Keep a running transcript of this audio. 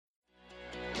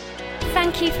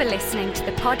Thank you for listening to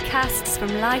the podcasts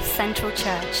from Life Central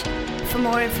Church. For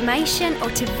more information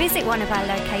or to visit one of our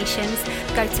locations,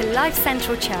 go to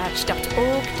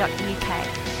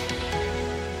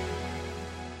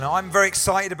lifecentralchurch.org.uk. Now, I'm very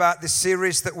excited about this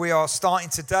series that we are starting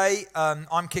today.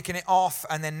 I'm kicking it off,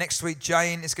 and then next week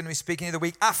Jane is going to be speaking. The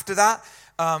week after that,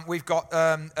 we've got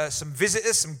some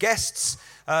visitors, some guests.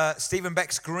 Stephen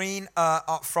Becks-Green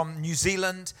from New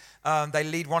Zealand. They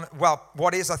lead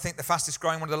what is, I think, the fastest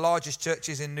growing, one of the largest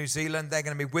churches in New Zealand. They're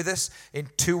going to be with us in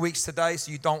 2 weeks today, so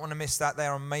you don't want to miss that.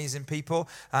 They're amazing people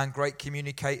and great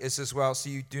communicators as well, so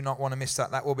you do not want to miss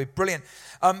that. That will be brilliant.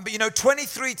 But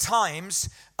 23 times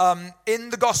in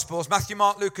the Gospels, Matthew,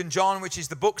 Mark, Luke, and John, which is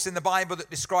the books in the Bible that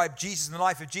describe Jesus and the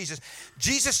life of Jesus,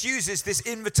 Jesus uses this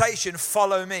invitation,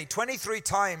 follow me. 23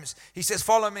 times he says,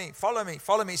 follow me, follow me,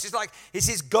 follow me. It's just like, it's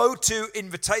his go-to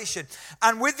invitation.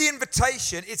 And with the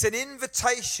invitation, it's an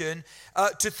invitation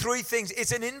to three things.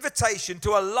 It's an invitation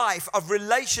to a life of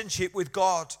relationship with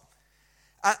God.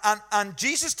 And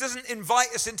Jesus doesn't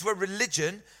invite us into a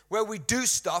religion where we do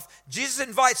stuff. Jesus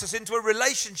invites us into a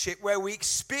relationship where we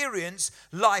experience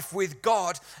life with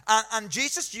God. And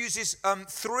Jesus uses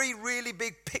three really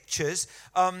big pictures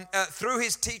through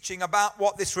his teaching about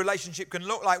what this relationship can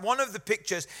look like. One of the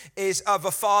pictures is of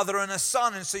a father and a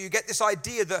son. And so you get this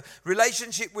idea that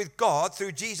relationship with God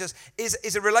through Jesus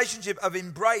is a relationship of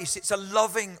embrace. It's a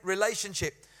loving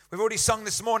relationship. We've already sung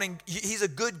this morning, he's a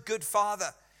good, good father.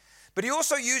 But he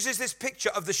also uses this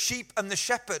picture of the sheep and the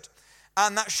shepherd.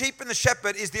 And that sheep and the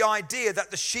shepherd is the idea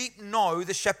that the sheep know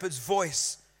the shepherd's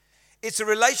voice. It's a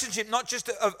relationship, not just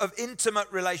of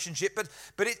intimate relationship, but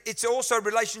it's also a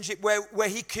relationship where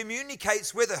he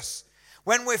communicates with us.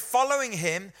 When we're following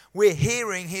him, we're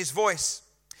hearing his voice.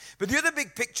 But the other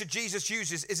big picture Jesus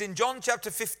uses is in John chapter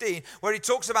 15, where he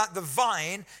talks about the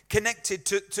vine connected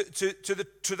to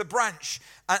the branch.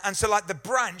 And so like the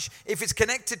branch, if it's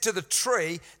connected to the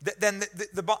tree, then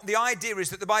the idea is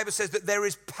that the Bible says that there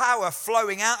is power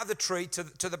flowing out of the tree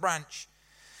to the branch.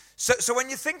 So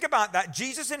when you think about that,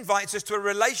 Jesus invites us to a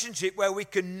relationship where we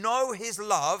can know his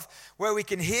love, where we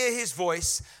can hear his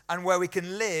voice, and where we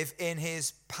can live in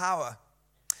his power.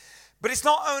 But it's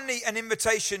not only an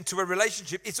invitation to a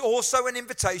relationship, it's also an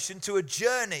invitation to a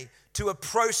journey, to a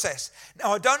process.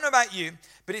 Now, I don't know about you,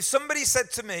 but if somebody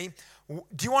said to me,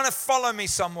 do you want to follow me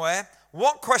somewhere?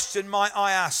 What question might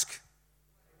I ask?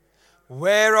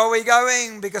 Where are we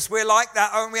going? Because we're like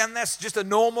that, aren't we? And that's just a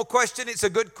normal question. It's a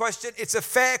good question. It's a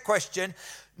fair question.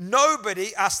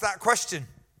 Nobody asked that question.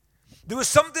 There was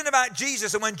something about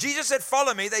Jesus, and when Jesus said,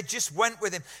 follow me, they just went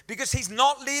with him. Because he's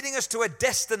not leading us to a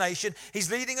destination,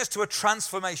 he's leading us to a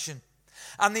transformation.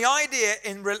 And the idea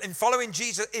in following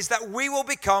Jesus is that we will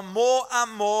become more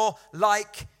and more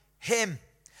like him.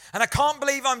 And I can't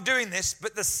believe I'm doing this,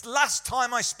 but the last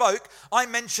time I spoke, I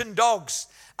mentioned dogs.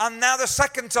 And now the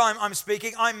second time I'm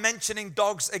speaking, I'm mentioning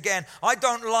dogs again. I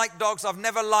don't like dogs. I've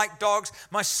never liked dogs.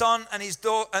 My son and his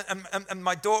daughter and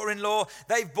my daughter-in-law,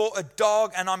 they've bought a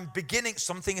dog, and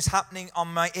something is happening on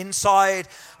my inside.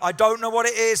 I don't know what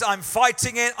it is. I'm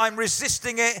fighting it. I'm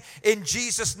resisting it in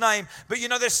Jesus' name. But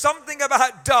there's something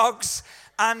about dogs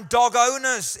and dog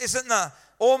owners, isn't there?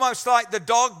 Almost like the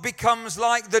dog becomes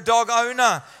like the dog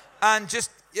owner. And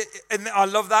I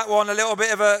love that one, a little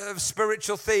bit of a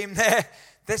spiritual theme there.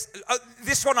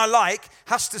 This one I like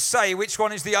has to say which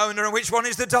one is the owner and which one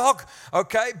is the dog,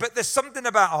 okay? But there's something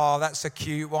about, that's a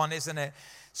cute one, isn't it?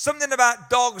 Something about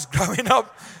dogs growing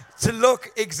up to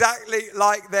look exactly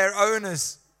like their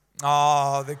owners.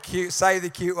 The cute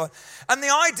one. And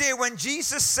the idea when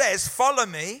Jesus says, follow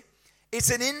me, it's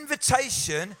an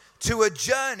invitation to a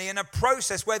journey and a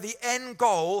process where the end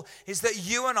goal is that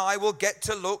you and I will get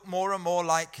to look more and more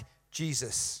like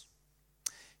Jesus.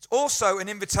 It's also an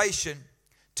invitation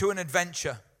to an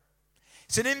adventure.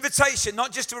 It's an invitation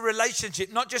not just to a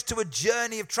relationship, not just to a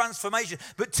journey of transformation,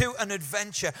 but to an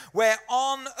adventure where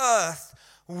on earth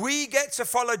we get to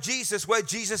follow Jesus where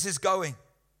Jesus is going.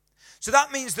 So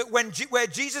that means that where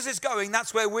Jesus is going,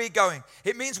 that's where we're going.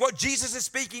 It means what Jesus is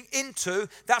speaking into,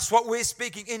 that's what we're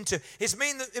speaking into.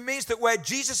 It means that where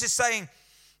Jesus is saying,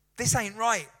 this ain't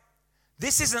right.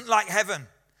 This isn't like heaven.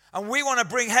 And we want to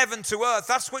bring heaven to earth.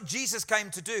 That's what Jesus came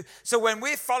to do. So when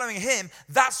we're following him,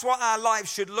 that's what our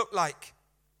lives should look like.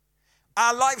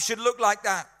 Our lives should look like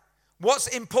that. What's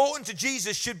important to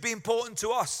Jesus should be important to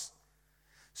us.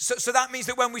 So that means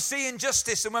that when we see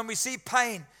injustice and when we see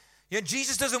pain,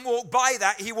 Jesus doesn't walk by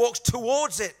that, he walks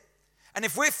towards it. And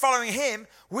if we're following him,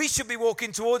 we should be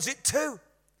walking towards it too.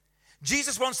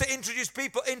 Jesus wants to introduce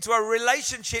people into a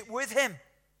relationship with him.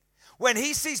 When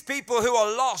he sees people who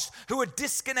are lost, who are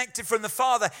disconnected from the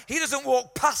Father, he doesn't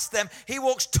walk past them, he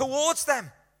walks towards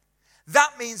them.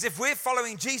 That means if we're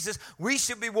following Jesus, we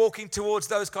should be walking towards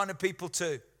those kind of people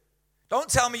too. Don't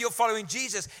tell me you're following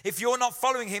Jesus if you're not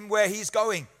following him where he's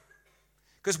going.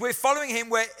 Because we're following him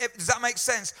where, does that make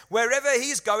sense? Wherever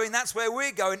he's going, that's where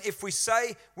we're going if we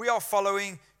say we are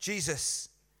following Jesus.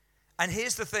 And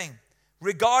here's the thing,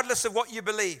 regardless of what you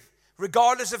believe,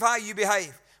 regardless of how you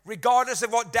behave, regardless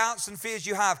of what doubts and fears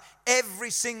you have,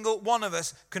 every single one of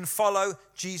us can follow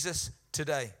Jesus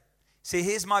today. See,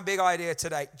 here's my big idea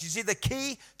today. Do you see the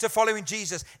key to following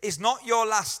Jesus is not your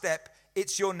last step,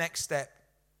 it's your next step.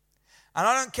 And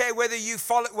I don't care whether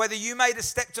you made a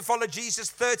step to follow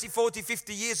Jesus 30, 40,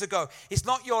 50 years ago. It's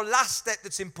not your last step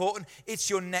that's important, it's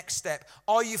your next step.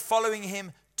 Are you following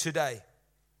him today?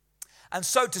 And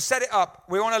so to set it up,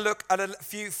 we want to look at a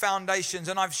few foundations.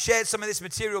 And I've shared some of this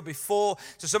material before.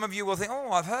 So some of you will think,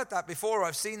 oh, I've heard that before. Or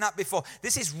I've seen that before.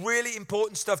 This is really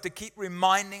important stuff to keep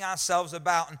reminding ourselves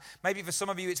about. And maybe for some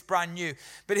of you, it's brand new.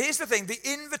 But here's the thing. The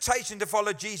invitation to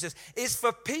follow Jesus is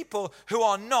for people who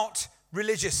are not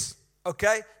religious.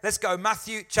 Okay? Let's go.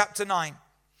 Matthew chapter 9.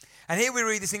 And here we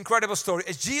read this incredible story.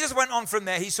 As Jesus went on from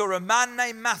there, he saw a man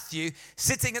named Matthew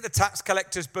sitting at the tax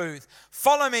collector's booth.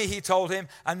 Follow me, he told him,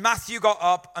 and Matthew got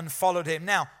up and followed him.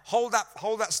 Now, hold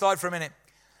that slide for a minute.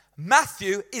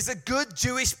 Matthew is a good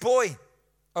Jewish boy,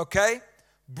 okay?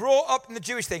 Brought up in the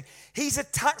Jewish thing. He's a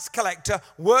tax collector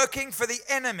working for the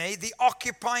enemy, the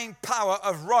occupying power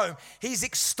of Rome. He's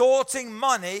extorting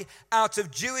money out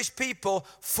of Jewish people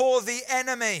for the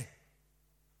enemy.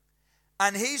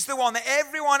 And he's the one that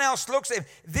everyone else looks at him.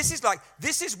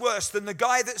 This is worse than the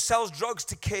guy that sells drugs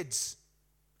to kids.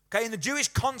 Okay, in the Jewish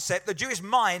concept, the Jewish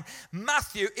mind,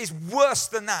 Matthew is worse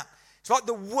than that. It's like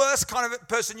the worst kind of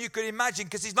person you could imagine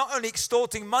because he's not only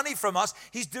extorting money from us,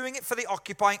 he's doing it for the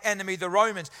occupying enemy, the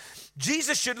Romans.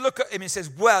 Jesus should look at him and says,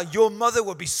 well, your mother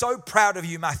would be so proud of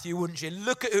you, Matthew, wouldn't she?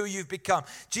 Look at who you've become.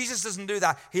 Jesus doesn't do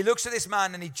that. He looks at this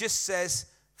man and he just says,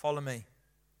 follow me.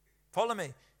 Follow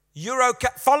me. You're okay.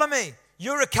 Follow me.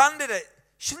 You're a candidate.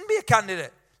 Shouldn't be a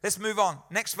candidate. Let's move on.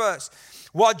 Next verse.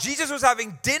 While Jesus was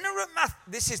having dinner at Matthew,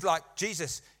 this is like,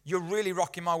 Jesus, you're really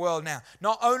rocking my world now.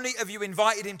 Not only have you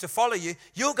invited him to follow you,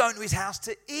 you're going to his house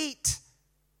to eat.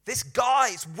 This guy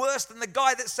is worse than the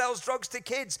guy that sells drugs to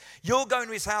kids. You're going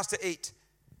to his house to eat.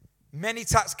 Many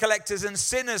tax collectors and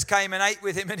sinners came and ate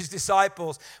with him and his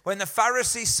disciples. When the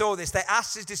Pharisees saw this, they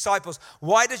asked his disciples,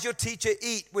 why does your teacher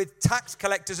eat with tax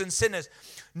collectors and sinners?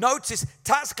 Notice,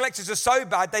 tax collectors are so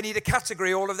bad, they need a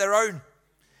category all of their own.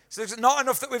 So it's not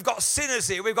enough that we've got sinners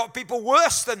here. We've got people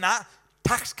worse than that,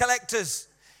 tax collectors.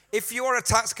 If you're a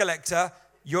tax collector,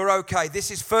 you're okay.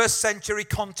 This is first century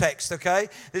context, okay?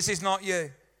 This is not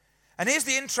you. And here's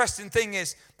the interesting thing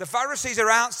is, the Pharisees are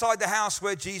outside the house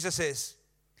where Jesus is.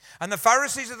 And the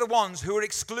Pharisees are the ones who are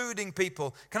excluding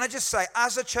people. Can I just say,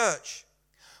 as a church,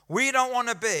 we don't want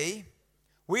to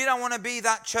be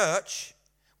that church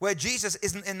where Jesus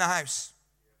isn't in the house.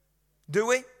 Do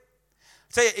we? I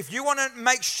tell you, if you want to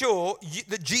make sure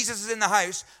that Jesus is in the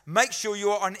house, make sure you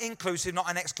are an inclusive, not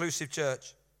an exclusive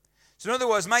church. So in other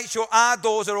words, make sure our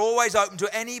doors are always open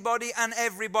to anybody and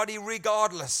everybody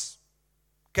regardless.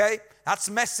 Okay? That's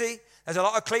messy. There's a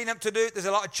lot of cleanup to do. There's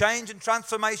a lot of change and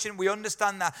transformation. We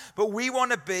understand that. But we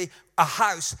want to be a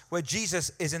house where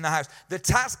Jesus is in the house. The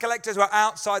tax collectors were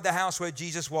outside the house where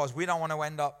Jesus was. We don't want to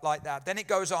end up like that. Then it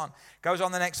goes on. Goes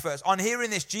on the next verse. On hearing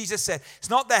this, Jesus said, it's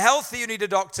not the healthy who need a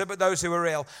doctor, but those who are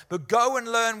ill. But go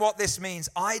and learn what this means.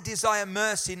 I desire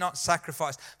mercy, not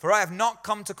sacrifice. For I have not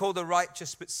come to call the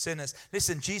righteous, but sinners.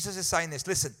 Listen, Jesus is saying this.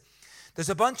 Listen, there's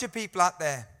a bunch of people out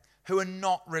there who are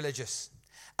not religious.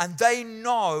 And they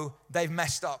know they've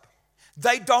messed up.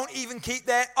 They don't even keep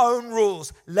their own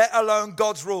rules, let alone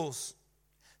God's rules.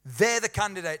 They're the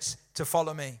candidates to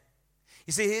follow me.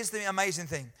 You see, here's the amazing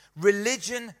thing.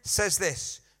 Religion says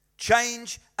this,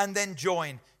 change and then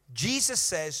join. Jesus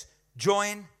says,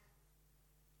 join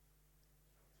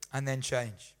and then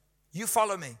change. You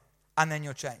follow me and then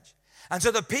you'll change. And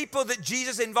so the people that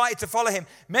Jesus invited to follow him,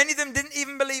 many of them didn't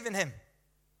even believe in him.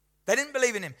 They didn't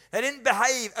believe in him. They didn't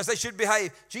behave as they should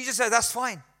behave. Jesus said, that's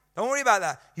fine. Don't worry about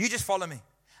that. You just follow me.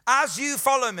 As you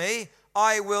follow me,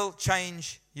 I will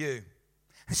change you.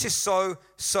 It's just so,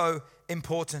 so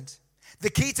important. The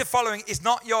key to following is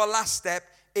not your last step,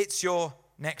 it's your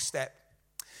next step.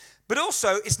 But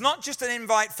also, it's not just an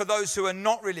invite for those who are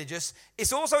not religious.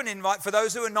 It's also an invite for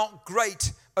those who are not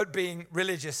great at being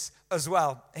religious as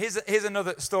well. Here's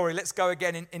another story. Let's go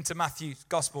again into Matthew's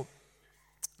gospel.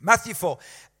 Matthew 4.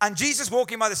 And Jesus,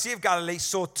 walking by the Sea of Galilee,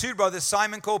 saw two brothers,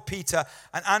 Simon called Peter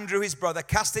and Andrew his brother,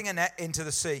 casting a net into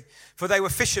the sea, for they were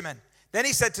fishermen. Then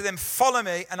he said to them, follow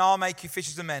me and I'll make you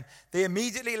fishers of men. They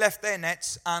immediately left their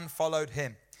nets and followed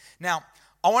him. Now,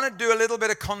 I want to do a little bit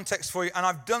of context for you, and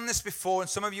I've done this before, and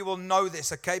some of you will know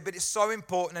this, okay? But it's so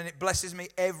important, and it blesses me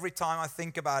every time I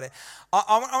think about it.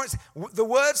 The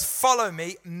words follow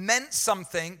me meant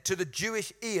something to the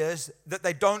Jewish ears that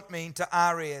they don't mean to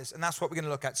our ears, and that's what we're going to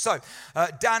look at. So,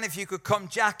 Dan, if you could come,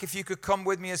 Jack, if you could come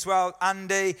with me as well,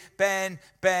 Andy, Ben,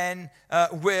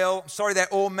 Will, sorry they're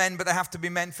all men, but they have to be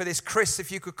men for this. Chris,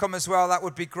 if you could come as well, that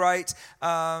would be great.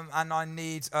 And I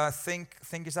need, think,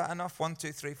 is that enough? 1,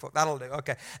 2, 3, 4, that'll do,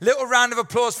 okay. Little round of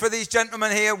applause for these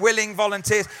gentlemen here, willing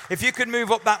volunteers. If you could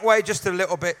move up that way just a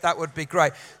little bit, that would be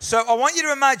great. So I want you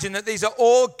to imagine that these are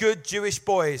all good Jewish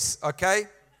boys, okay?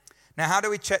 Now, how do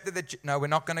we check that no, we're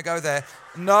not going to go there.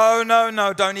 No,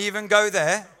 don't even go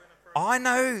there. I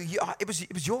know, it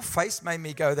was your face made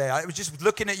me go there. I was just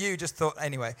looking at you, just thought,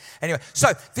 anyway.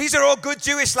 So these are all good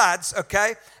Jewish lads,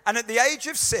 okay? And at the age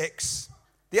of 6,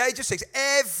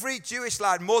 every Jewish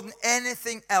lad, more than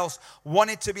anything else,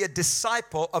 wanted to be a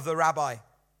disciple of the rabbi,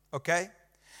 okay?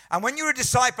 And when you're a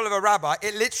disciple of a rabbi,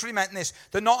 it literally meant this,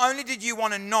 that not only did you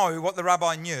want to know what the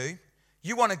rabbi knew,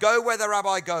 you want to go where the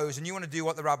rabbi goes and you want to do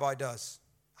what the rabbi does.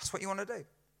 That's what you want to do.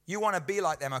 You want to be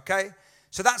like them, okay?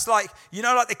 So that's like, you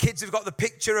know, like the kids who've got the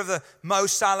picture of the Mo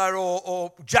Salah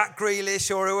or Jack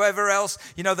Grealish or whoever else,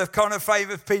 you know, the kind of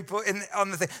favourite people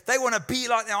on the thing. They want to be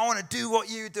like them. I want to do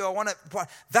what you do.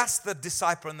 That's the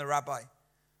disciple and the rabbi.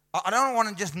 I don't want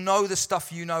to just know the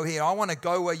stuff you know here. I want to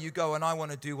go where you go and I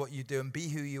want to do what you do and be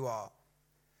who you are.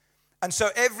 And so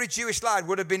every Jewish lad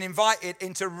would have been invited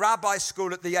into rabbi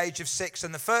school at the age of 6.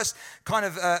 And the first kind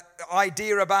of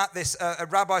idea about this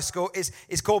rabbi school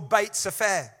is called Beit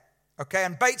Sefer. Okay,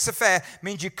 and Beit Sefer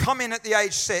means you come in at the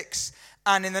age 6,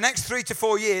 and in the next 3 to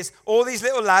 4 years, all these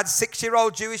little lads,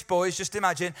 6-year-old Jewish boys, just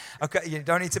imagine, okay, you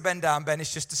don't need to bend down, Ben,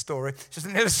 it's just a story, just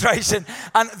an illustration.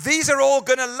 And these are all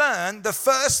going to learn the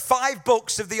first 5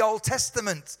 books of the Old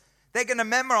Testament. They're going to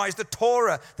memorize the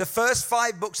Torah, the first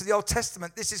 5 books of the Old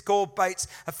Testament. This is called Beit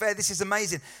Sefer. This is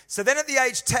amazing. So then at the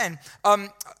age 10,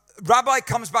 Rabbi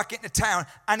comes back into town,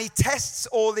 and he tests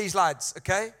all these lads,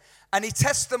 okay? And he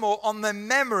tests them all on the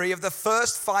memory of the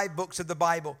first 5 books of the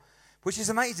Bible, which is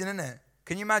amazing, isn't it?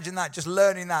 Can you imagine that? Just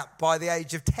learning that by the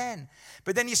age of 10.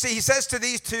 But then you see, he says to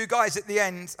these 2 guys at the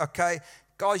end, okay,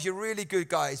 guys, you're really good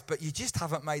guys, but you just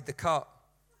haven't made the cut.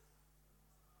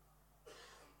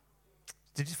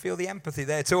 Did you feel the empathy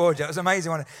there towards you? It was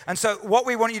amazing, wasn't it? And so what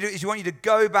we want you to do is we want you to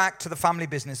go back to the family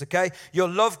business, okay?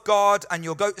 You'll love God and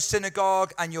you'll go to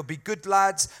synagogue and you'll be good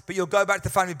lads, but you'll go back to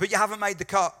the family, but you haven't made the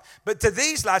cut. But to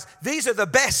these lads, these are the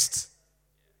best.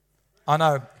 I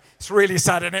know. It's really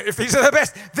sad, isn't it? If these are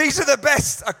the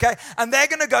best, okay? And they're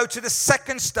going to go to the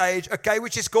second stage, okay,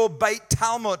 which is called Beit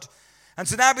Talmud. And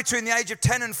so now between the age of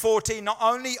 10 and 14, not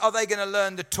only are they going to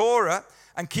learn the Torah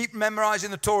and keep memorizing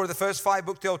the Torah, the first 5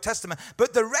 books of the Old Testament,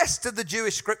 but the rest of the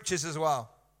Jewish scriptures as well.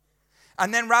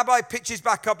 And then Rabbi pitches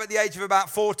back up at the age of about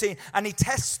 14, and he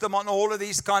tests them on all of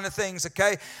these kind of things,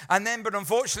 okay? And then, but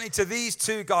unfortunately to these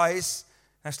 2 guys,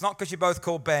 that's not because you're both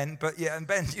called Ben, but yeah, and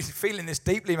Ben, you're feeling this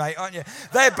deeply, mate, aren't you?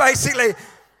 They're basically,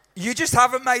 you just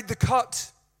haven't made the cut,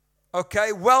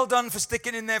 okay? Well done for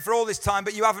sticking in there for all this time,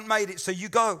 but you haven't made it, so you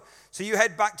go. So you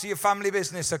head back to your family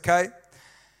business, okay?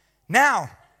 Now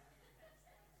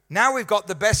we've got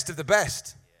the best of the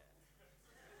best.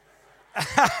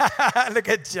 Look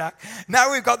at Jack.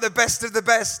 Now we've got the best of the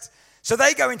best. So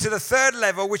they go into the 3rd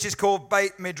level, which is called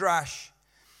Beit Midrash.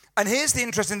 And here's the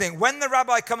interesting thing. When the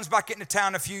rabbi comes back into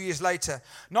town a few years later,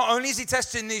 not only is he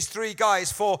testing these 3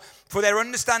 guys for their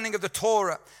understanding of the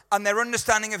Torah and their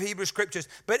understanding of Hebrew scriptures,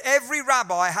 but every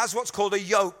rabbi has what's called a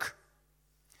yoke.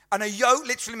 And a yoke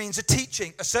literally means a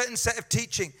teaching, a certain set of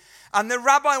teaching. And the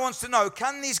rabbi wants to know,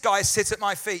 can these guys sit at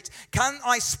my feet? Can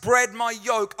I spread my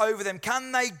yoke over them?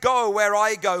 Can they go where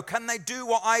I go? Can they do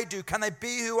what I do? Can they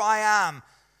be who I am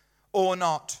or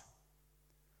not?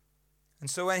 And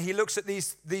so when he looks at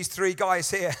these 3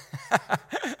 guys here,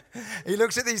 he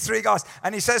looks at these 3 guys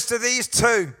and he says to these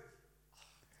 2,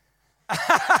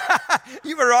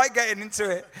 you were right getting into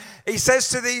it. He says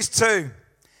to these 2,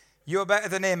 you're better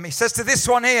than him. He says to this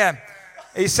one here,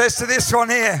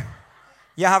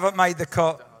 you haven't made the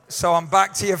cut, so I'm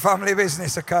back to your family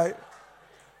business, okay?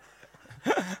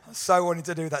 I so wanted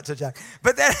to do that to Jack.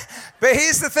 But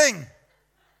here's the thing.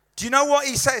 Do you know what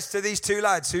he says to these 2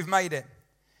 lads who've made it?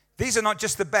 These are not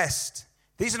just the best.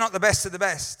 These are not the best of the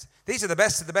best. These are the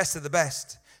best of the best of the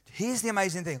best. Here's the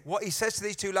amazing thing. What he says to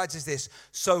these 2 lads is this.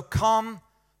 So come,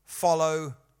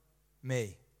 follow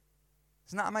me.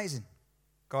 Isn't that amazing?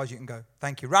 Guys, you can go.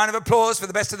 Thank you. Round of applause for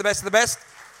the best of the best of the best.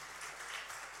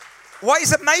 What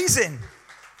is amazing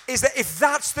is that if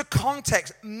that's the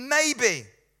context, maybe,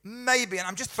 and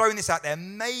I'm just throwing this out there,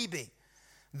 maybe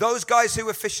those guys who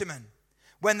were fishermen,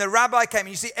 when the rabbi came, and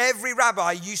you see every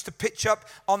rabbi used to pitch up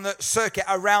on the circuit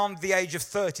around the age of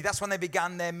 30. That's when they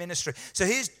began their ministry. So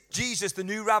here's Jesus, the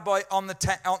new rabbi on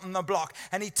the block,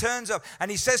 and he turns up and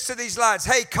he says to these lads,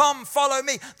 hey, come, follow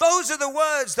me. Those are the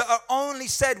words that are only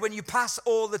said when you pass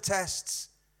all the tests.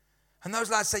 And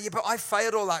those lads say, yeah, but I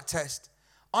failed all that test.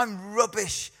 I'm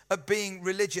rubbish at being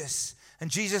religious. And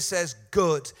Jesus says,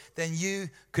 good, then you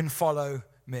can follow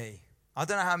me. I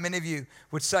don't know how many of you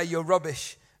would say you're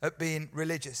rubbish at being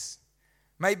religious.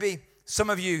 Maybe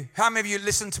some of you, how many of you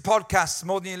listen to podcasts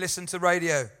more than you listen to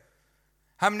radio?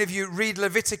 How many of you read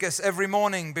Leviticus every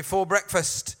morning before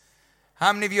breakfast?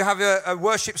 How many of you have a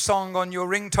worship song on your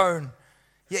ringtone?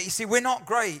 Yeah, you see, we're not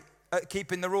great at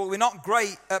keeping the rule. We're not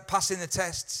great at passing the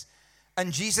tests.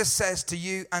 And Jesus says to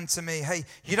you and to me, hey,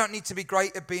 you don't need to be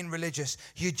great at being religious.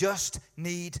 You just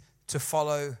need to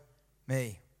follow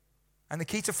me. And the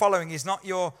key to following is not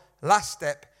your last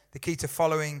step. The key to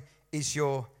following is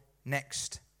your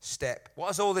next step. What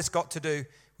has all this got to do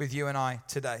with you and I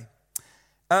today?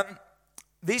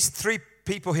 These three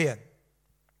people here,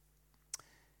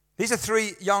 these are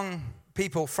three young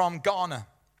people from Ghana.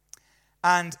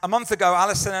 And a month ago,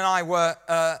 Alison and I were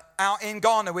out in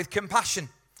Ghana with Compassion.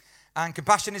 And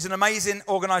Compassion is an amazing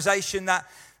organization that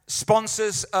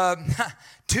sponsors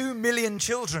 2 million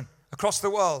children across the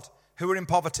world who are in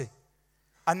poverty.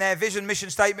 And their vision mission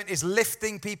statement is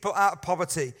lifting people out of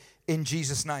poverty in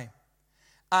Jesus' name.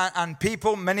 And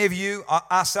people, many of you,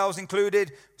 ourselves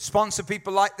included, sponsor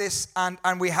people like this, and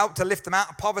we help to lift them out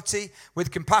of poverty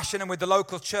with Compassion and with the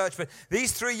local church. But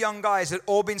these three young guys had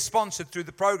all been sponsored through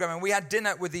the program, and we had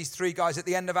dinner with these three guys at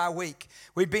the end of our week.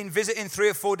 We'd been visiting 3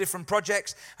 or 4 different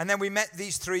projects, and then we met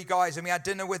these three guys, and we had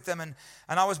dinner with them, and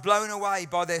I was blown away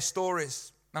by their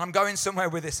stories. And I'm going somewhere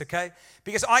with this, okay?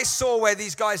 Because I saw where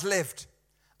these guys lived.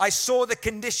 I saw the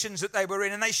conditions that they were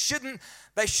in, and they shouldn't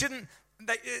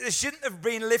have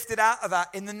been lifted out of that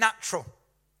in the natural.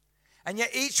 And yet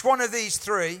each one of these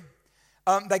three,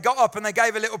 they got up and they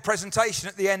gave a little presentation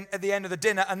at the end of the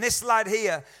dinner. And this lad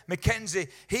here, Mackenzie,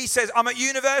 he says, I'm at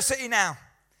university now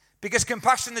because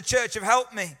Compassion the church have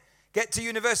helped me get to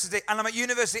university. And I'm at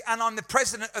university and I'm the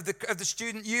president of the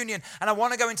student union. And I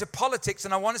want to go into politics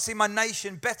and I want to see my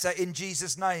nation better in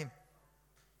Jesus' name.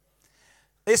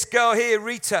 This girl here,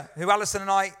 Rita, who Alison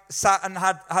and I sat and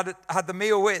had the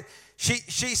meal with,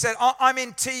 she said, I'm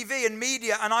in TV and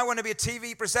media and I want to be a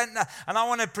TV presenter and I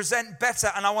want to present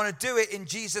better and I want to do it in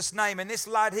Jesus' name. And this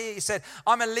lad here, he said,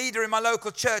 I'm a leader in my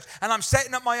local church and I'm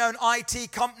setting up my own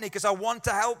IT company because I want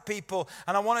to help people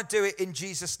and I want to do it in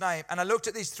Jesus' name. And I looked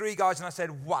at these three guys and I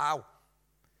said, wow.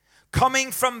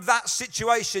 Coming from that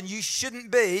situation, you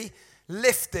shouldn't be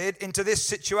lifted into this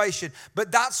situation.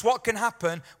 But that's what can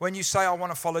happen when you say, I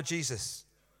want to follow Jesus.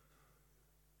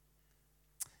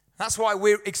 That's why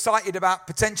we're excited about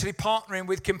potentially partnering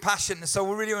with Compassion. So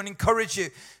we really want to encourage you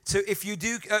to, if you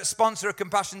do sponsor a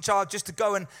Compassion child, just to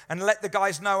go and let the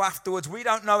guys know afterwards. We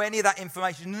don't know any of that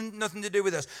information, nothing to do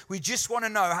with us. We just want to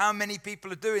know how many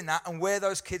people are doing that and where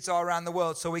those kids are around the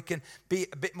world so we can be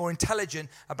a bit more intelligent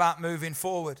about moving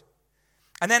forward.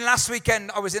 And then last weekend,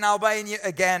 I was in Albania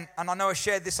again, and I know I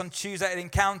shared this on Tuesday at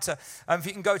Encounter. If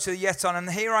you can go to the Yeton, and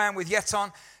here I am with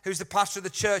Yeton, who's the pastor of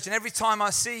the church. And every time I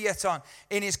see Yeton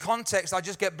in his context, I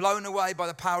just get blown away by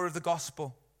the power of the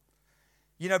gospel.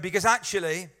 You know, because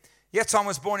actually, Yeton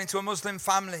was born into a Muslim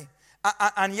family.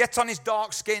 And Yeton is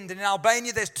dark-skinned. And in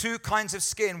Albania, there's 2 kinds of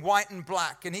skin, white and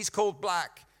black. And he's called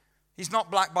black. He's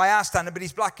not black by our standard, but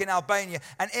he's black in Albania.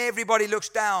 And everybody looks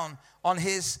down on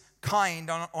his kind,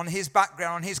 on his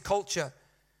background, on his culture.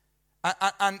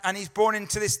 And he's born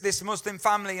into this Muslim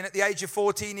family, and at the age of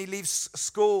 14 he leaves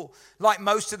school like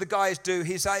most of the guys do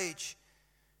his age.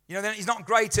 You know, then he's not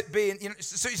great at being,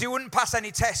 so he wouldn't pass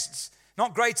any tests,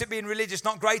 not great at being religious,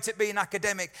 not great at being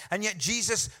academic, and yet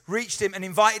Jesus reached him and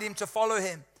invited him to follow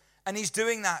him, and he's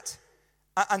doing that.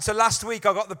 And so last week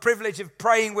I got the privilege of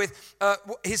praying with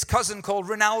his cousin called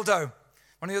Ronaldo.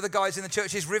 One of the other guys in the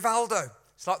church is Rivaldo.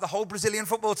 It's like the whole Brazilian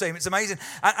football team. It's amazing.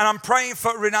 And I'm praying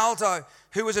for Ronaldo,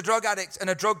 who was a drug addict and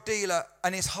a drug dealer,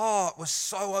 and his heart was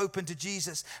so open to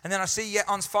Jesus. And then I see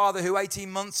Yeton's father, who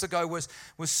 18 months ago was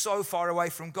so far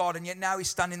away from God, and yet now he's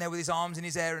standing there with his arms in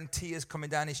his air and tears coming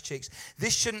down his cheeks.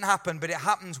 This shouldn't happen, but it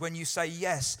happens when you say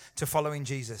yes to following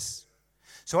Jesus.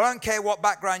 So I don't care what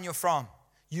background you're from,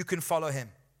 you can follow him.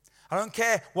 I don't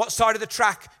care what side of the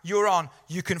track you're on,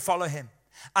 you can follow him.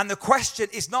 And the question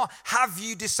is not, have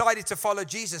you decided to follow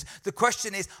Jesus? The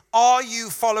question is, are you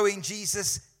following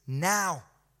Jesus now?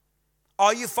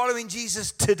 Are you following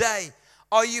Jesus today?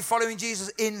 Are you following Jesus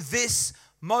in this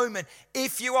moment?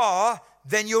 If you are,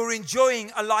 then you're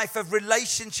enjoying a life of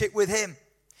relationship with him.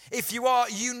 If you are,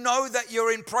 you know that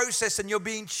you're in process and you're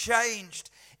being changed.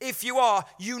 If you are,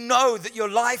 you know that your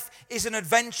life is an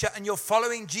adventure and you're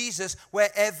following Jesus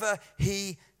wherever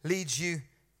he leads you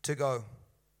to go.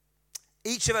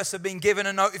 Each of us have been given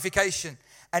a notification,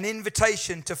 an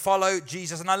invitation to follow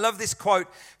Jesus. And I love this quote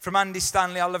from Andy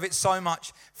Stanley. I love it so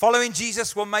much. Following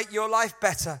Jesus will make your life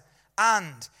better,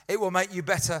 and it will make you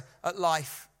better at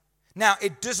life. Now,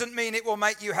 it doesn't mean it will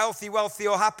make you healthy, wealthy,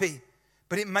 or happy,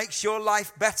 but it makes your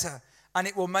life better, and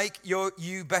it will make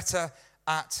you better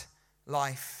at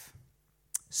life.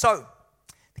 So,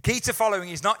 the key to following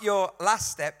is not your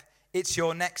last step, it's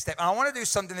your next step. And I want to do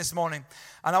something this morning.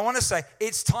 And I want to say,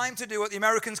 it's time to do what the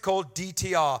Americans call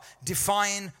DTR,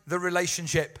 define the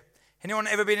relationship. Anyone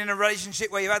ever been in a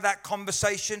relationship where you've had that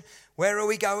conversation? Where are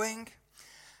we going?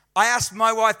 I asked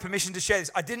my wife permission to share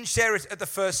this. I didn't share it at the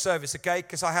first service, okay,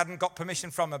 because I hadn't got permission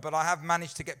from her, but I have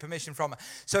managed to get permission from her.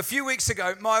 So a few weeks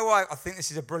ago, my wife, I think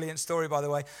this is a brilliant story, by the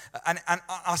way, and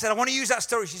I said, I want to use that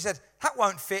story. She said, that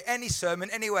won't fit any sermon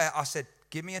anywhere. I said,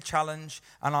 give me a challenge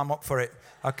and I'm up for it,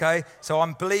 okay? So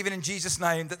I'm believing in Jesus'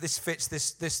 name that this fits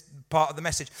this part of the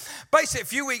message. Basically, a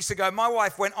few weeks ago, my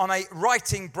wife went on a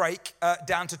writing break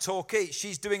down to Torquay.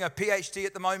 She's doing a PhD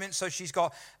at the moment, so she's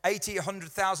got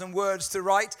 100,000 words to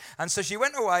write. And so she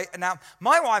went away. And now,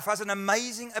 my wife has an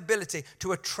amazing ability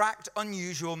to attract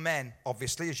unusual men,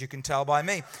 obviously, as you can tell by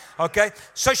me, okay?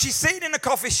 So she's sitting in a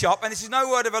coffee shop, and this is no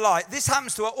word of a lie. This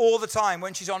happens to her all the time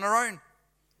when she's on her own.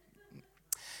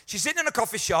 She's sitting in a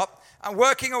coffee shop and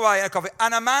working away in a coffee,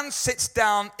 and a man sits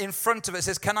down in front of her and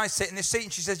says, can I sit in this seat?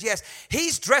 And she says, yes.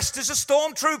 He's dressed as a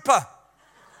stormtrooper.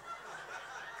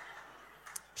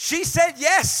 She said,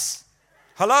 yes.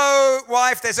 Hello,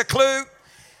 wife, there's a clue.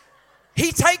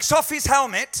 He takes off his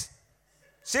helmet,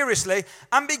 seriously,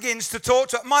 and begins to talk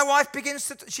to her. My wife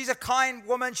she's a kind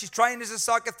woman. She's trained as a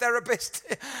psychotherapist.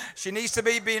 She needs to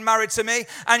be being married to me.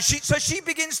 And so she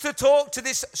begins to talk to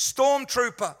this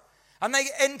stormtrooper. And they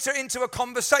enter into a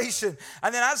conversation.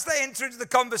 And then as they enter into the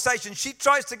conversation, she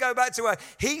tries to go back to her.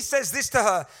 He says this to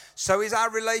her, so is our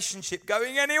relationship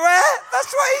going anywhere?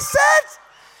 That's what he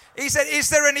said. He said, is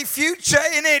there any future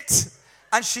in it?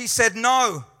 And she said,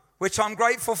 no, which I'm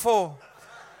grateful for.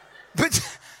 But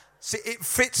see, it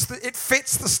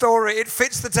fits the story, it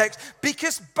fits the text.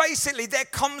 Because basically there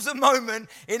comes a moment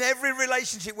in every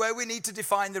relationship where we need to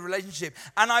define the relationship.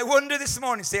 And I wonder this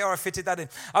morning, see how I fitted that in.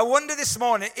 I wonder this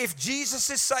morning if Jesus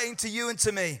is saying to you and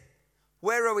to me,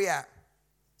 where are we at?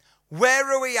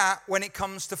 Where are we at when it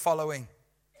comes to following?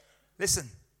 Listen,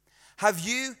 have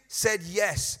you said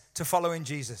yes to following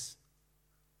Jesus?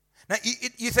 Now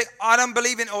you think, I don't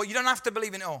believe in it all. You don't have to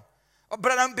believe in it all.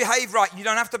 But I don't behave right. You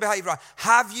don't have to behave right.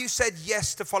 Have you said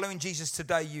yes to following Jesus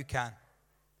today? You can.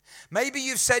 Maybe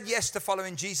you've said yes to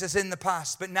following Jesus in the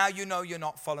past, but now you know you're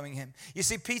not following him. You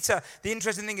see, Peter, the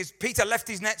interesting thing is Peter left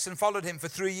his nets and followed him for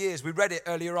 3 years. We read it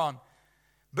earlier on.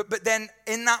 But then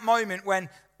in that moment when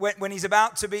he's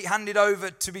about to be handed over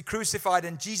to be crucified,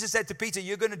 and Jesus said to Peter,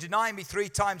 you're going to deny me 3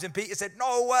 times. And Peter said,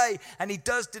 no way. And he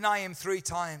does deny him 3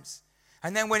 times.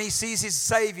 And then when he sees his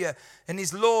Savior and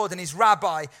his Lord and his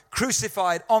Rabbi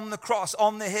crucified on the cross,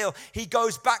 on the hill, he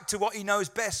goes back to what he knows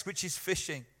best, which is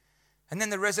fishing. And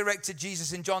then the resurrected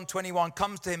Jesus in John 21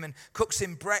 comes to him and cooks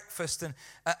him breakfast.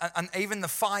 And even the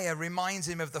fire reminds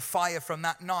him of the fire from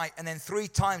that night. And then 3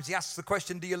 times he asks the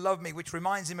question, do you love me? Which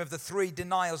reminds him of the 3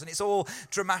 denials. And it's all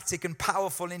dramatic and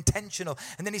powerful, intentional.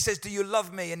 And then he says, do you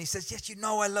love me? And he says, yes, you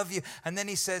know I love you. And then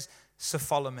he says, so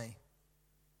follow me.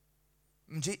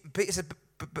 Peter said,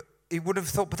 but he would have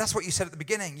thought, but that's what you said at the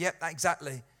beginning. Yep,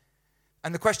 exactly.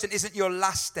 And the question isn't your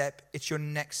last step, it's your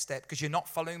next step. Because you're not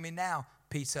following me now,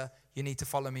 Peter. You need to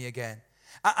follow me again.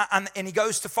 And he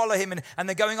goes to follow him, and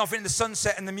they're going off in the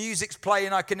sunset, and the music's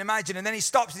playing, I can imagine. And then he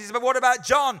stops, and he says, but what about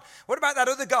John? What about that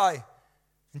other guy?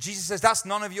 And Jesus says, that's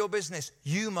none of your business.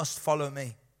 You must follow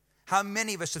me. How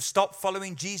many of us have stopped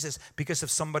following Jesus because of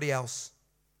somebody else?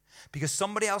 Because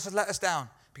somebody else has let us down.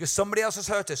 Because somebody else has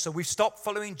hurt us. So we've stopped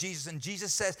following Jesus. And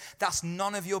Jesus says, that's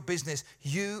none of your business.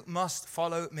 You must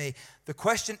follow me. The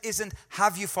question isn't,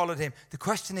 have you followed him? The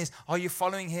question is, are you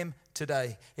following him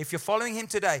today? If you're following him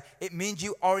today, it means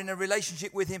you are in a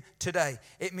relationship with him today.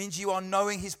 It means you are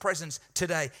knowing his presence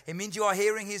today. It means you are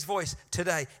hearing his voice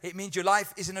today. It means your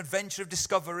life is an adventure of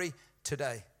discovery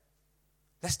today.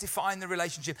 Let's define the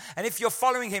relationship. And if you're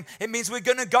following him, it means we're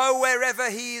going to go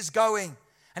wherever he is going.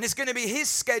 And it's going to be his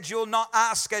schedule, not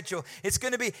our schedule. It's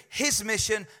going to be his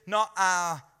mission, not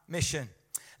our mission.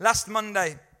 Last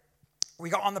Monday, we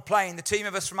got on the plane. The team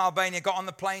of us from Albania got on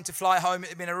the plane to fly home. It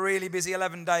had been a really busy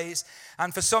 11 days.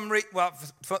 And for some reason,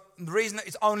 for the reason that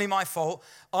it's only my fault,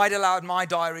 I'd allowed my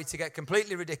diary to get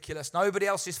completely ridiculous. Nobody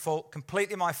else's fault,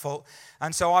 completely my fault.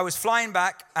 And so I was flying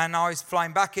back, and I was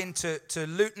flying back into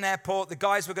Luton Airport. The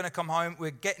guys were going to come home. We're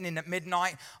getting in at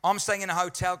midnight. I'm staying in a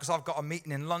hotel because I've got a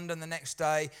meeting in London the next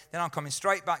day. Then I'm coming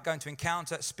straight back, going to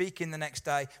Encounter, speaking the next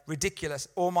day. Ridiculous,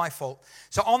 all my fault.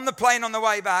 So on the plane on the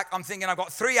way back, I'm thinking I've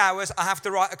got 3 hours. I have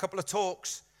to write a couple of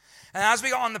talks. And as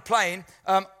we got on the plane,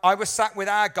 I was sat with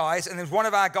our guys, and there was one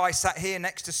of our guys sat here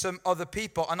next to some other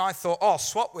people, and I thought, I'll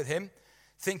swap with him,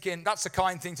 thinking that's a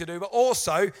kind thing to do, but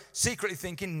also secretly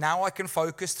thinking now I can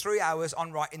focus 3 hours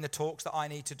on writing the talks that I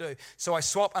need to do. So I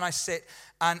swap and I sit,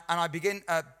 and I begin,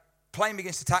 plane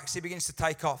begins to taxi, begins to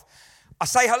take off. I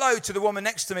say hello to the woman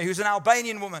next to me, who's an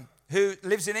Albanian woman who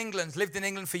lives in England, lived in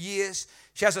England for years.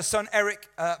 She has her son Eric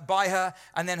by her,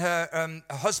 and then her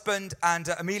husband and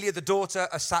Amelia, the daughter,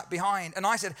 are sat behind. And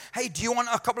I said, hey, do you want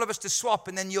a couple of us to swap?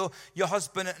 And then your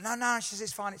husband, no, she says,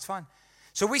 it's fine.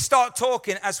 So we start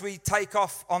talking as we take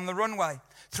off on the runway.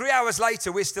 3 hours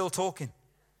later, we're still talking.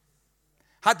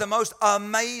 Had the most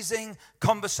amazing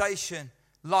conversation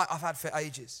like I've had for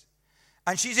ages.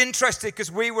 And she's interested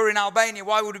because we were in Albania.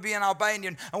 Why would we be in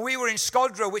Albania? And we were in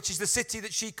Skodra, which is the city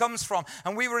that she comes from.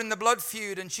 And we were in the blood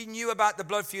feud, and she knew about the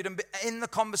blood feud. And in the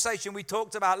conversation, we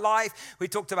talked about life. We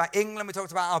talked about England. We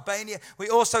talked about Albania. We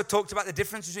also talked about the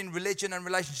difference between religion and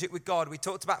relationship with God. We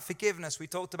talked about forgiveness. We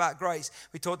talked about grace.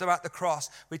 We talked about the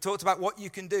cross. We talked about what you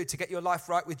can do to get your life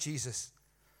right with Jesus.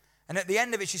 And at the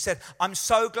end of it, she said, I'm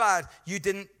so glad you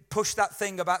didn't push that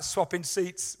thing about swapping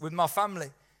seats with my family.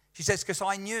 She says, because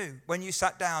I knew when you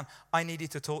sat down, I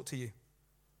needed to talk to you.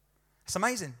 It's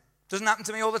amazing. Doesn't happen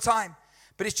to me all the time.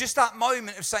 But it's just that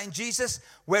moment of saying, Jesus,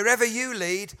 wherever you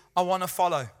lead, I want to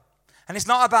follow. And it's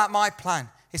not about my plan.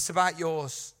 It's about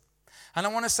yours. And I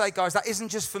want to say, guys, that isn't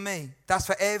just for me. That's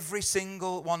for every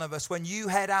single one of us. When you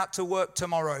head out to work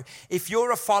tomorrow, if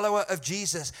you're a follower of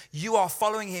Jesus, you are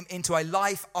following him into a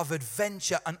life of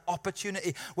adventure and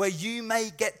opportunity where you may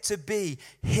get to be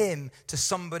him to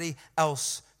somebody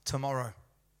else tomorrow.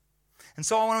 And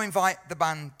so I want to invite the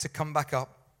band to come back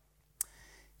up.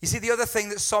 You see, the other thing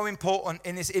that's so important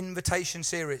in this invitation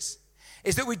series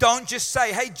is that we don't just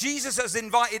say, hey, Jesus has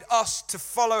invited us to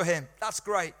follow him. That's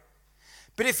great.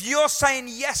 But if you're saying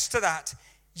yes to that,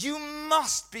 you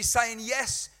must be saying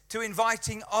yes to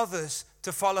inviting others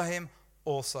to follow him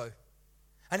also.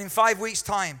 And in 5 weeks'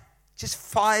 time, just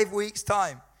 5 weeks'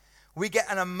 time, we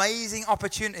get an amazing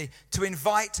opportunity to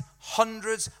invite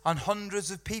hundreds and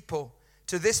hundreds of people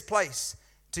to this place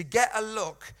to get a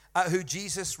look at who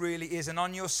Jesus really is. And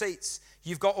on your seats,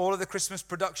 you've got all of the Christmas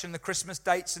production, the Christmas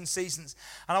dates and seasons.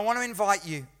 And I want to invite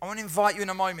you in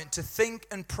a moment to think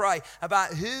and pray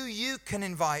about who you can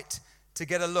invite to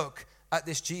get a look at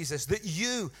this Jesus that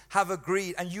you have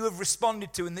agreed and you have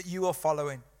responded to and that you are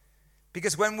following.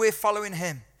 Because when we're following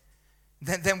him,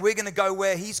 then we're going to go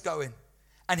where he's going.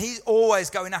 And he's always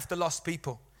going after lost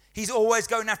people. He's always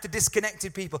going after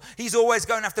disconnected people. He's always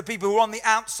going after people who are on the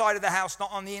outside of the house,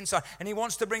 not on the inside. And he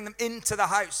wants to bring them into the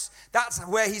house. That's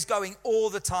where he's going all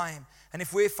the time. And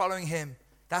if we're following him,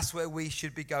 that's where we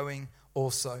should be going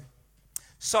also.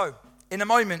 So, in a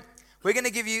moment, we're going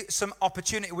to give you some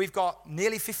opportunity. We've got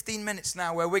nearly 15 minutes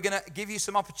now where we're going to give you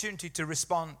some opportunity to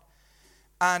respond.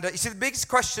 And you see, the biggest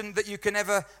question that you can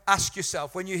ever ask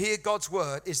yourself when you hear God's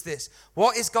word is this: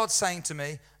 what is God saying to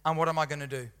me, and what am I going to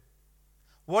do?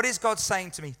 What is God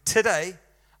saying to me today,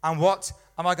 and what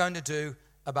am I going to do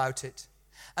about it?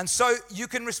 And so you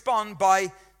can respond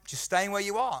by just staying where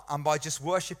you are and by just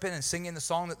worshiping and singing the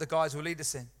song that the guys will lead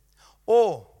us in.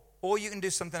 Or you can do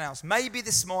something else. Maybe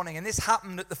this morning, and this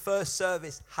happened at the first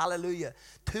service, hallelujah,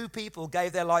 2 people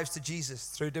gave their lives to Jesus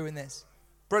through doing this.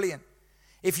 Brilliant.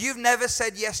 If you've never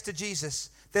said yes to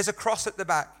Jesus, there's a cross at the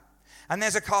back and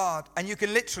there's a card, and you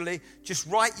can literally just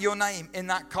write your name in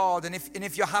that card. And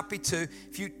if you're happy to,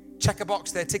 if you check a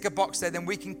box there, tick a box there, then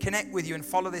we can connect with you and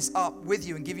follow this up with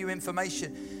you and give you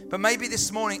information. But maybe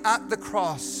this morning at the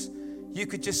cross, you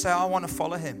could just say, I want to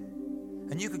follow him.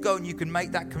 And you could go and you can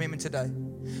make that commitment today.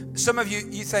 Some of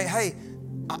you say, hey,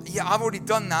 yeah, I've already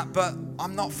done that, but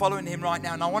I'm not following him right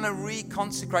now, and I want to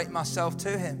reconsecrate myself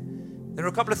to him. There are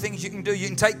a couple of things you can do. You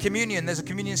can take communion. There's a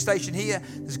communion station here.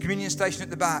 There's a communion station at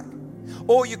the back.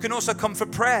 Or you can also come for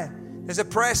prayer. There's a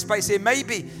prayer space here.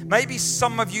 Maybe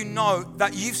some of you know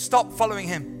that you've stopped following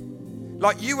him.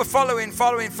 Like you were following,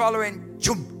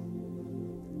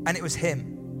 and it was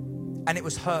him, and it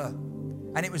was her,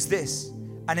 and it was this,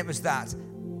 and it was that,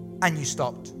 and you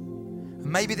stopped.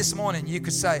 And maybe this morning you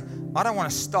could say, I don't want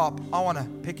to stop. I want to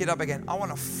pick it up again. I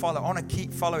want to follow. I want to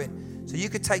keep following. So you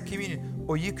could take communion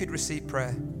or you could receive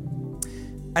prayer.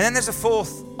 And then there's a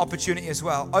fourth opportunity as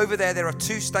well. Over there are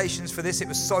 2 stations for this. It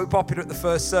was so popular at the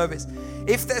first service.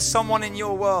 If there's someone in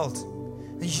your world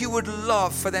and you would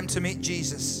love for them to meet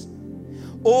Jesus,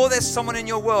 or there's someone in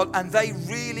your world and they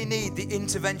really need the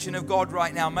intervention of God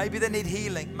right now. Maybe they need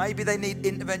healing. Maybe they need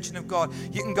intervention of God.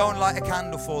 You can go and light a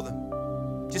candle for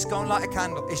them. Just go and light a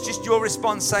candle. It's just your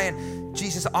response saying,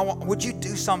 Jesus, would you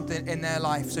do something in their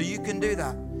life? So you can do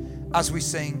that as we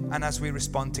sing and as we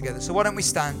respond together. So why don't we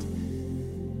stand?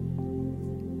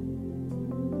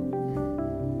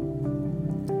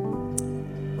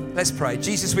 Let's pray.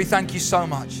 Jesus, we thank you so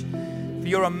much for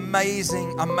your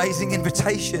amazing, amazing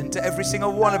invitation to every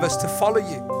single one of us to follow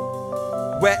you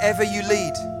wherever you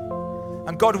lead.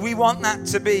 And God, we want that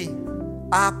to be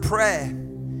our prayer.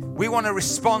 We want to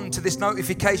respond to this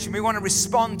notification. We want to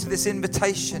respond to this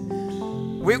invitation.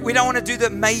 We don't want to do the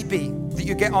maybe that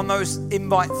you get on those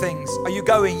invite things. Are you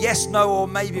going? Yes, no, or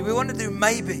maybe. We want to do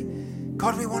maybe.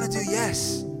 God, we want to do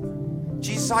yes.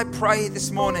 Jesus, I pray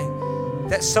this morning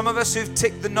that some of us who've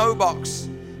ticked the no box,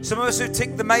 some of us who've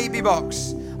ticked the maybe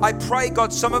box, I pray,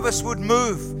 God, some of us would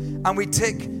move and we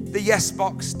tick the yes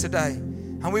box today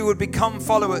and we would become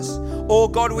followers. Or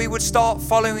God, we would start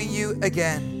following you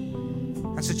again.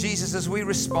 And so Jesus, as we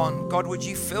respond, God, would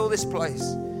you fill this place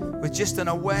with just an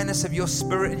awareness of your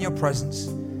Spirit and your presence.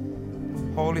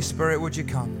 Holy Spirit, would you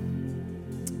come?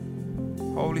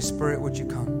 Holy Spirit, would you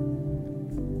come?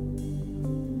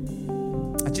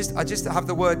 I just have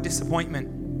the word disappointment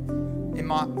in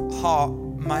my heart,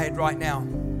 my head right now.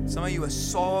 Some of you are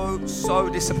so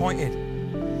disappointed.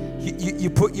 You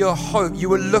put your hope, you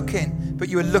were looking, but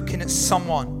you were looking at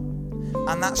someone,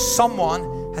 and that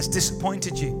someone has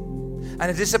disappointed you. And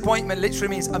a disappointment literally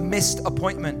means a missed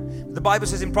appointment. The Bible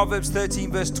says in Proverbs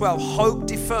 13 verse 12, hope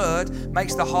deferred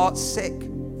makes the heart sick,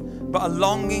 but a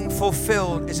longing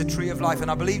fulfilled is a tree of life. And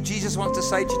I believe Jesus wants to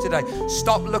say to you today,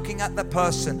 stop looking at the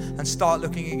person and start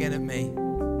looking again at me.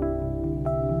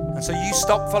 And so you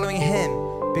stop following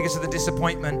him because of the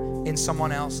disappointment in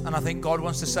someone else. And I think God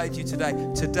wants to say to you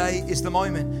today is the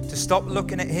moment to stop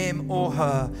looking at him or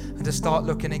her and to start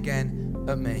looking again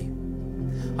at me.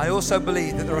 I also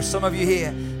believe that there are some of you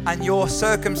here and your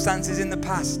circumstances in the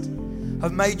past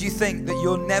have made you think that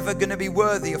you're never going to be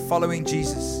worthy of following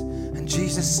Jesus. And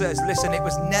Jesus says, listen, it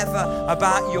was never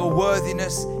about your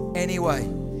worthiness anyway.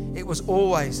 It was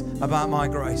always about my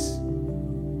grace.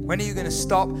 When are you going to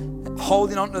stop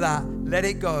holding on to that, let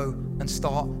it go, and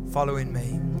start following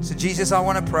me? So Jesus, I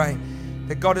want to pray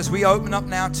that God, as we open up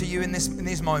now to you in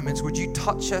these moments, would you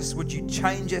touch us? Would you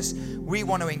change us? We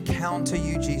want to encounter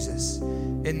you, Jesus,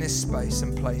 in this space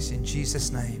and place. In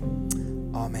Jesus' name,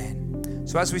 amen.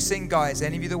 So as we sing, guys,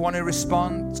 any of you that want to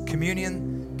respond,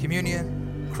 communion,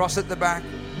 cross at the back,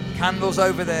 candles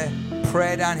over there,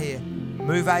 prayer down here.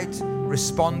 Move out,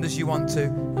 respond as you want to.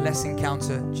 Let's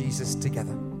encounter Jesus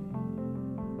together.